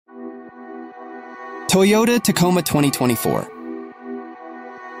Toyota Tacoma 2024.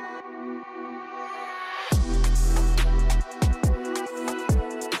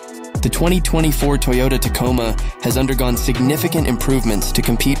 The 2024 Toyota Tacoma has undergone significant improvements to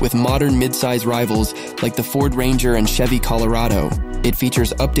compete with modern midsize rivals like the Ford Ranger and Chevy Colorado. It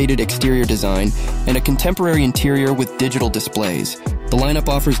features updated exterior design and a contemporary interior with digital displays. The lineup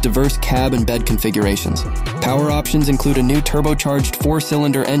offers diverse cab and bed configurations. Power options include a new turbocharged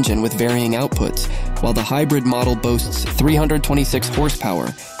 4-cylinder engine with varying outputs, while the hybrid model boasts 326 horsepower.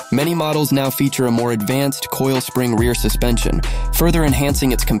 Many models now feature a more advanced coil spring rear suspension, further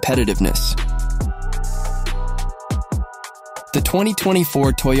enhancing its competitiveness. The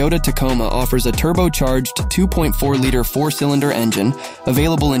 2024 Toyota Tacoma offers a turbocharged 2.4-liter 4-cylinder engine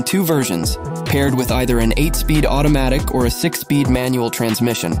available in 2 versions, paired with either an 8-speed automatic or a 6-speed manual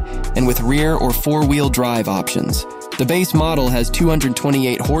transmission, and with rear or 4-wheel drive options. The base model has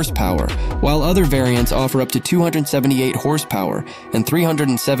 228 horsepower, while other variants offer up to 278 horsepower and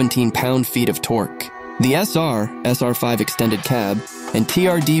 317 pound-feet of torque. The SR5 extended cab, and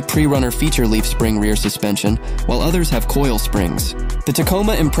TRD pre-runner feature leaf spring rear suspension, while others have coil springs. The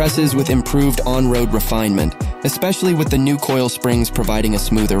Tacoma impresses with improved on-road refinement, especially with the new coil springs providing a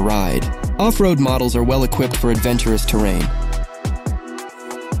smoother ride. Off-road models are well equipped for adventurous terrain.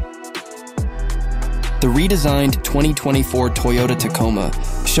 The redesigned 2024 Toyota Tacoma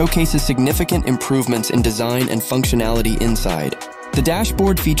showcases significant improvements in design and functionality inside. The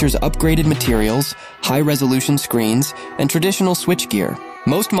dashboard features upgraded materials, high-resolution screens, and traditional switchgear.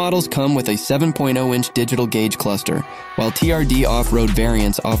 Most models come with a 7.0-inch digital gauge cluster, while TRD Off-Road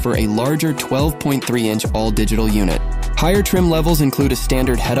variants offer a larger 12.3-inch all-digital unit. Higher trim levels include a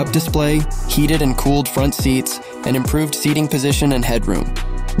standard head-up display, heated and cooled front seats, and improved seating position and headroom.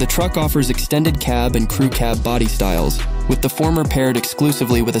 The truck offers extended cab and crew cab body styles, with the former paired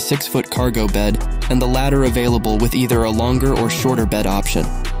exclusively with a 6-foot cargo bed and the latter available with either a longer or shorter bed option.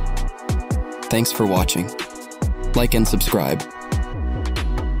 Thanks for watching. Like and subscribe.